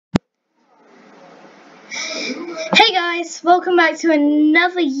Hey guys, welcome back to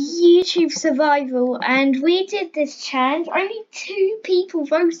another YouTube survival, and we did this challenge. Only 2 people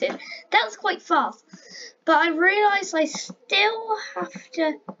voted. That was quite fast, but I realised I still have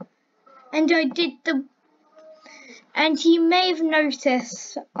to, and I did the, and you may have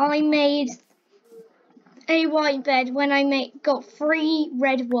noticed I made a white bed when I got 3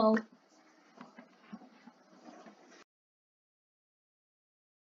 red wool.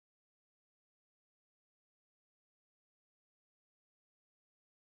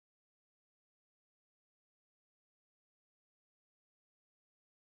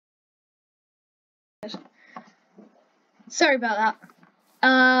 Sorry about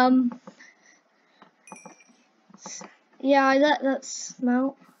that. Yeah, I let that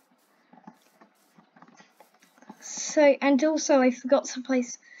smelt. So, and also I forgot to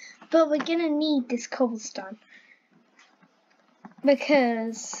place, but we're gonna need this cobblestone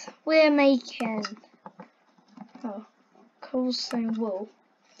because we're making cobblestone wool.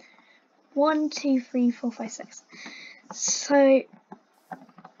 1, 2, 3, 4, 5, 6. So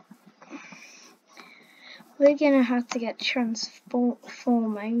we're gonna have to get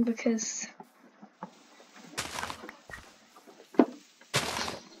transforming because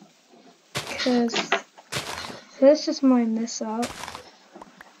so let's just mine this out.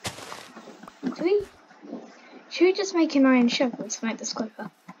 Should we just make an iron shovel to make this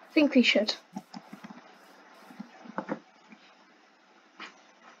quicker? I think we should.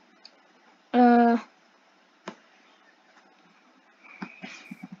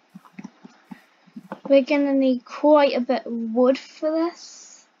 We're gonna need quite a bit of wood for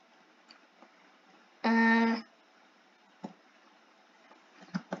this.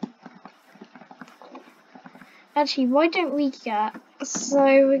 Actually, why don't we get, so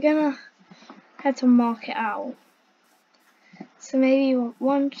we're gonna have to mark it out. So maybe you want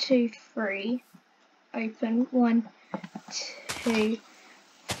 1, 2, 3, open, 1, 2,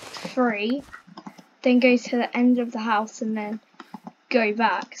 3, then go to the end of the house and then go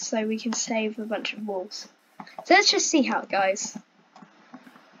back so we can save a bunch of walls. So let's just see how it goes.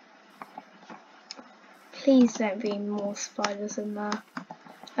 Please don't be more spiders in there.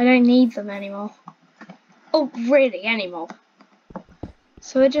 I don't need them anymore. Oh, really, anymore.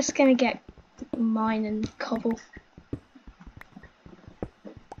 So we're just gonna get mine and cobble.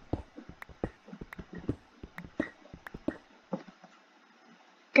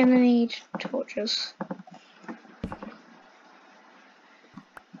 Gonna need torches.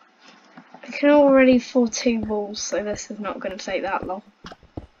 I can already afford 2 walls, so this is not gonna take that long.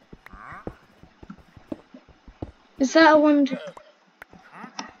 Is that a wonder?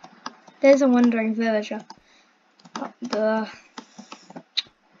 There's a wandering villager. They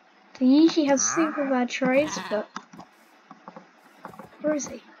usually have super bad trades, but where is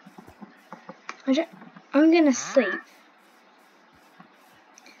he? I'm gonna sleep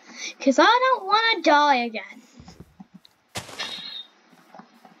because I don't want to die again.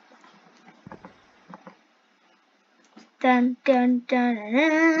 Dun dun dun dun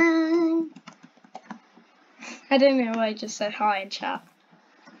dun. I don't know why I just said hi in chat.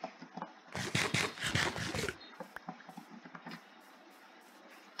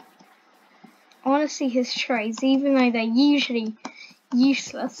 I want to see his trades, even though they're usually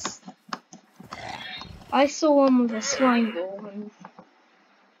useless. I saw one with a slime ball and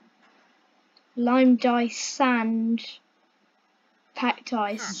lime dye, sand, packed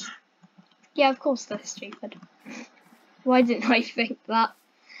ice. Yeah, of course they're stupid. Why didn't I think that?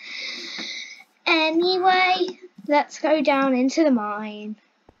 Anyway, let's go down into the mine,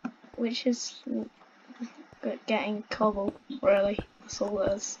 which is getting cobble, really. That's all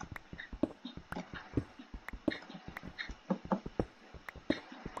it is.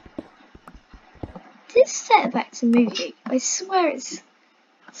 This set back to movie. I swear it's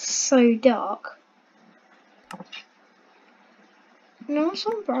so dark. No, it's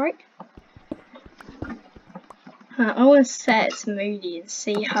not bright. I want to set it to moody and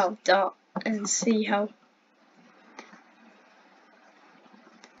see how dark and see how.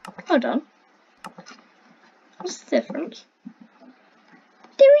 Hold on. What's the difference?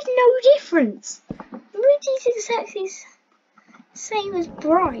 There is no difference. Moody's exactly the same as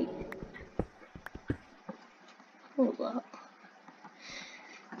bright. Hold up.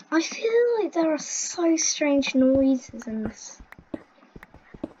 I feel like there are so strange noises in this.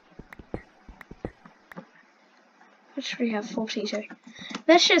 Actually, we have 42.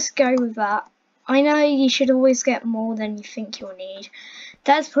 Let's just go with that. I know you should always get more than you think you'll need.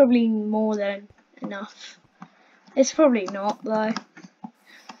 That's probably more than enough. It's probably not, though.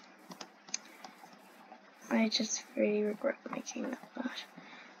 I just really regret making that bad.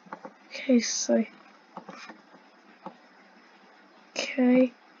 Okay, so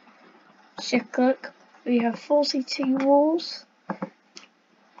Okay. Check look. We have 42 walls.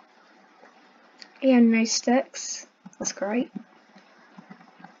 And no sticks. That's great.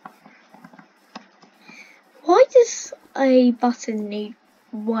 Why does a button need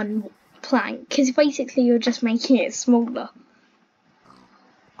one plank? Because basically you're just making it smaller.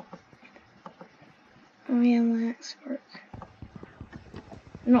 Oh yeah, my axe broke.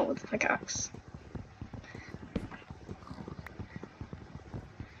 Not with the pickaxe.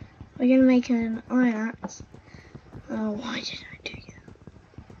 We're gonna make an iron axe. Oh, why did I do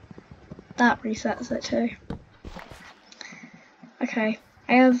that? That resets it too. Okay,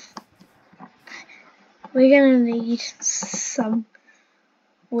 we're gonna need some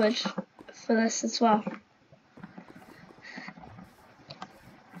wood for this as well.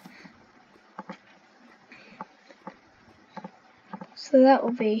 So that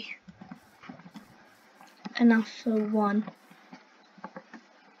will be enough for one.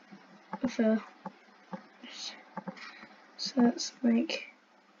 So let's make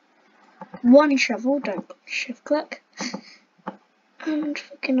one shovel, don't shift click. And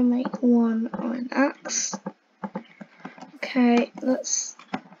we're gonna make one iron axe. Okay, it's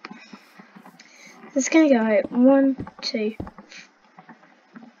gonna go 1, 2,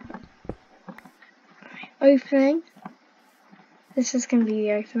 opening. This is gonna be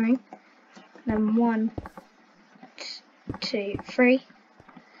the opening. Then 1, 2, 3.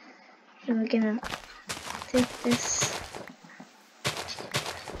 And we're gonna take this.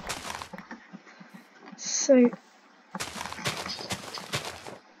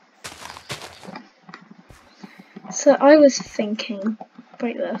 So I was thinking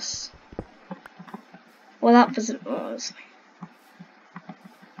like this. Well, that wasn't what I was thinking.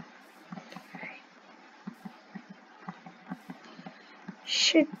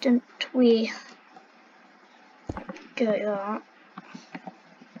 Shouldn't we go like that?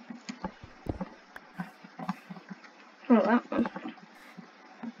 Not that one.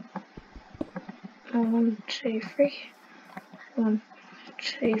 1, 2, 3. 1,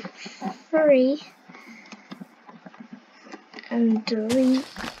 2, 3. And delete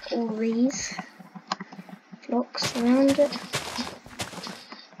all these blocks around it.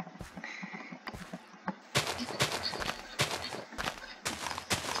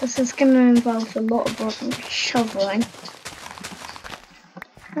 This is going to involve a lot of shoveling.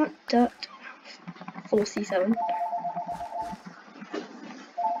 Not dirt. 47.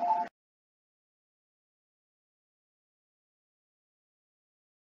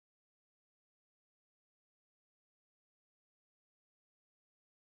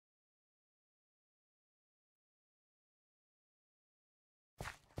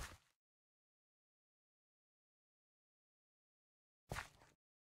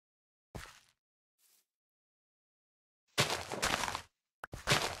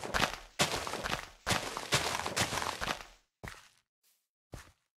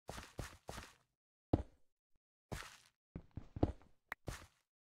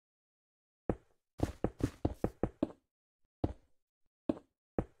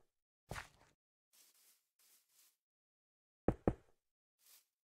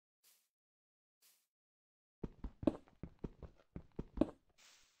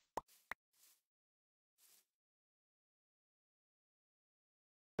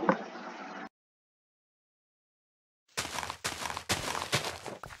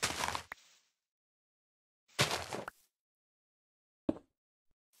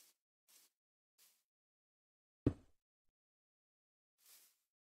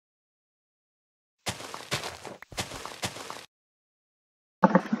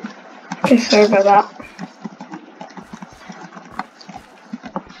 Okay, sorry about that.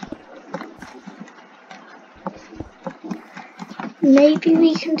 Maybe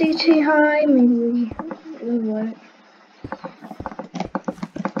we can do too high, maybe we won't.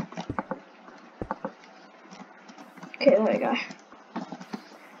 Okay, there we go.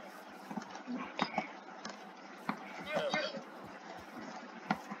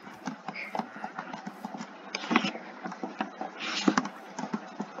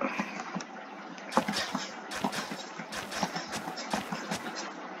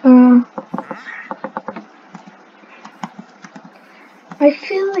 I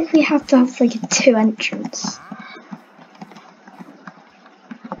feel like we have to have like a 2 entrance.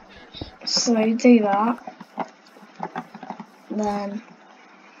 So do that. Then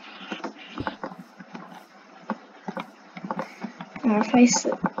replace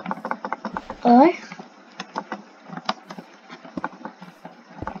it.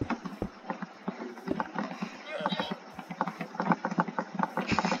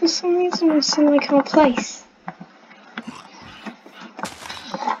 For some reason it's in my kind of place.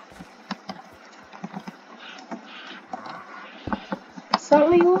 that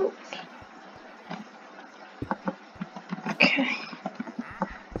what you want? Okay.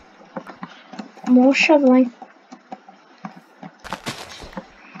 More shoveling.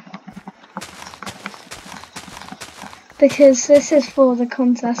 Because this is for the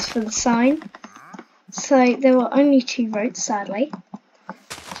contest for the sign. So there were only 2 votes, sadly.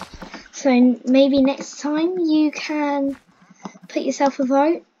 So maybe next time you can put yourself a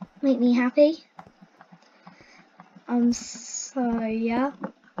vote. Make me happy. So yeah.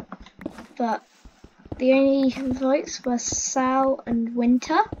 But the only votes were Sal and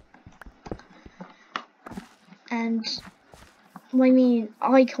Winter. And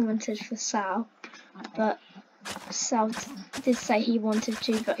I commented for Sal, but Sal did say he wanted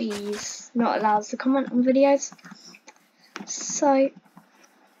to, but he's not allowed to comment on videos. So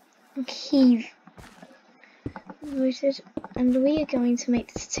he voted, and we are going to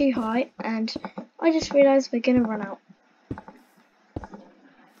make this too high, and I just realised we're going to run out.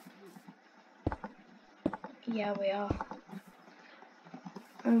 Yeah, we are.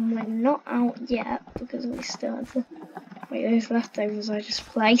 And we're not out yet because we still have to wait. Those leftovers I just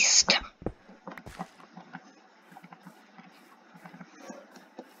placed.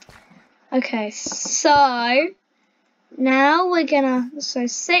 Okay, so now we're gonna, so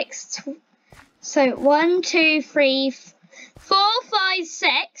 1, 2, 3, 4, 5,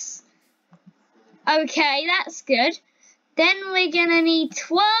 6. Okay, that's good. Then we're gonna need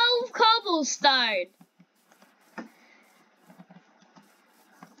 12 cobblestone.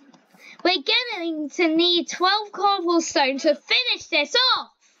 We're going to need 12 cobblestone to finish this off.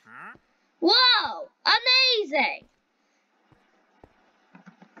 Whoa, amazing.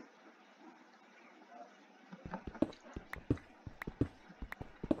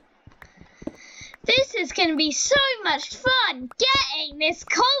 This is going to be so much fun getting this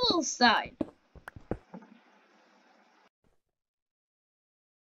cobblestone.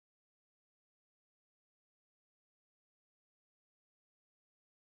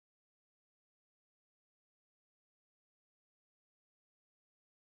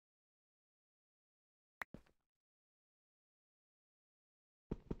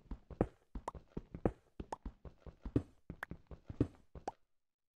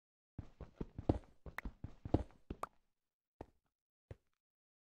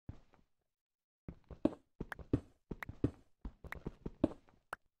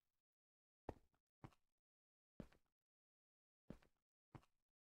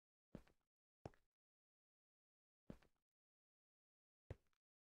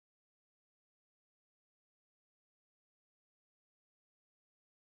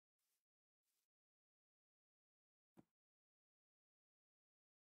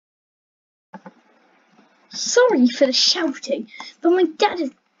 Sorry for the shouting, but my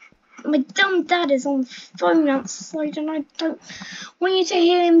dumb dad is on the phone outside and I don't want you to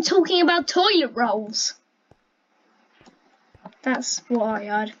hear him talking about toilet rolls. That's why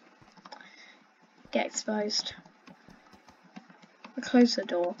I'd get exposed. I close the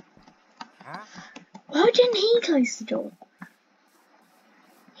door. Why didn't he close the door?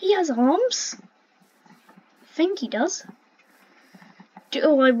 He has arms. I think he does.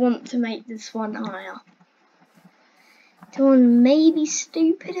 Do I want to make this one higher? Do I want to maybe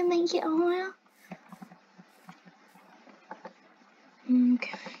stupid and make it higher?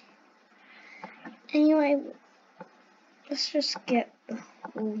 Okay. Anyway, let's just get the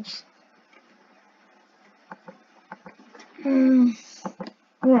walls. We're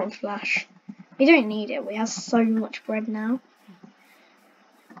on flash. We don't need it. We have so much bread now.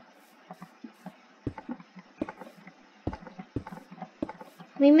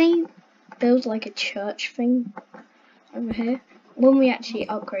 We may build like a church thing over here. When we actually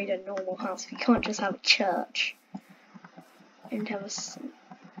upgrade a normal house, we can't just have a church and have a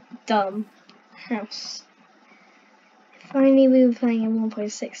dumb house. If only we were playing in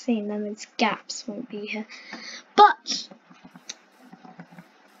 1.16, then its gaps won't be here. But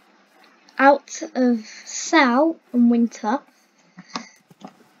out of Sal and Winter,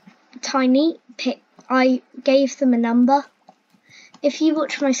 I gave them a number. If you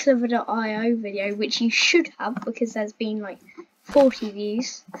watch my Sliver.io video, which you should have because there's been like 40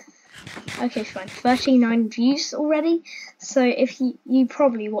 views. Okay, fine, 39 views already. So if you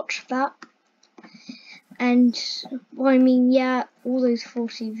probably watched that. And, well, I mean, yeah, all those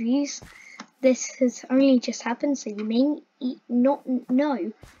 40 views. This has only just happened, so you may not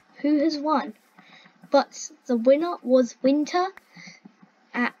know who has won. But the winner was Winter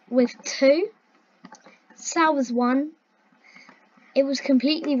with 2. Sal was 1. It was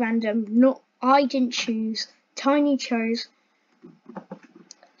completely random. I didn't choose. Tiny chose.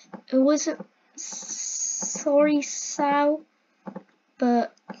 It wasn't. Sorry, Sal,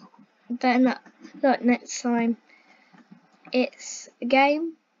 but then look, next time it's a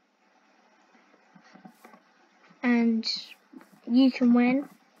game and you can win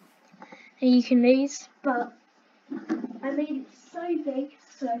and you can lose, but I made it so big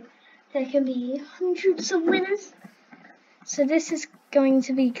so there can be hundreds of winners. So this is going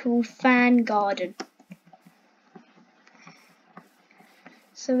to be called Fan Garden.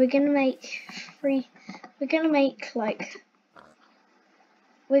 So we're gonna make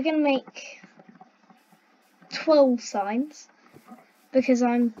 12 signs because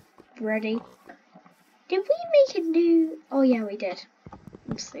I'm ready. Did we make a new? Oh yeah, we did.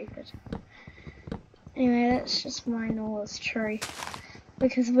 I'm stupid. Anyway, let's just mine all this tree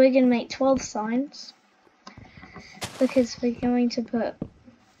because we're gonna make 12 signs because we're going to put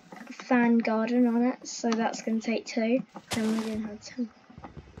Fan Garden on it. So that's gonna take 2. Then we're gonna have 10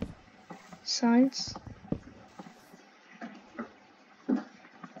 signs.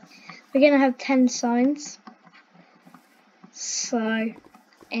 We're gonna have 10 signs. So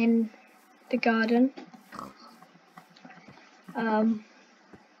in the garden.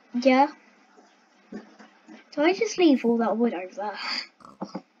 Yeah. Do I just leave all that wood over there?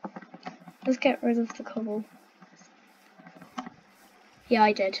 Let's get rid of the cobble. Yeah,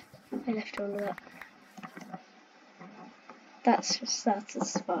 I did. I left all of that. That's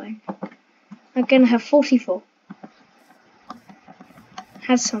satisfying. I'm gonna have 44.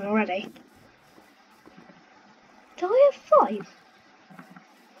 Had some already. Do I have 5?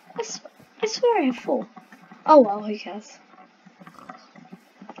 I swear I have 4. Oh well, who cares?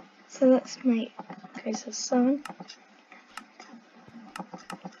 So let's make, okay, so 7.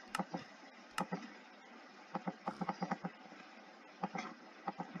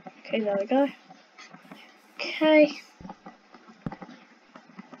 Okay, there we go. Okay.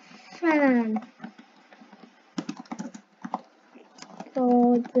 Fan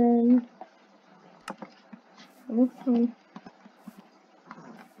Garden. Okay.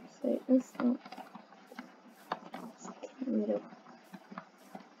 So let's not. Middle.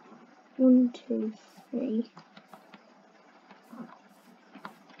 1, 2, 3.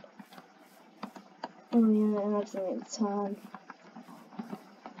 Oh yeah, that's a time.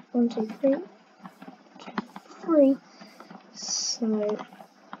 1, 2, 3. 3. So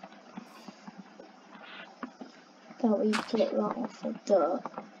that we get that off the dirt.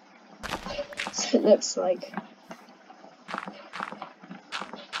 So it looks like.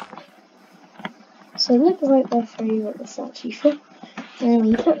 So it looks like they're 3, but it's actually 4. And then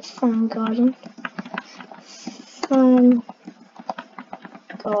we put Fan Garden. Fan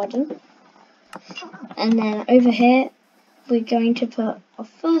Garden. And then over here we're going to put our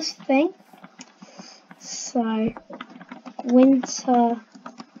first thing. So winter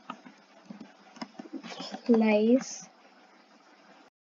plays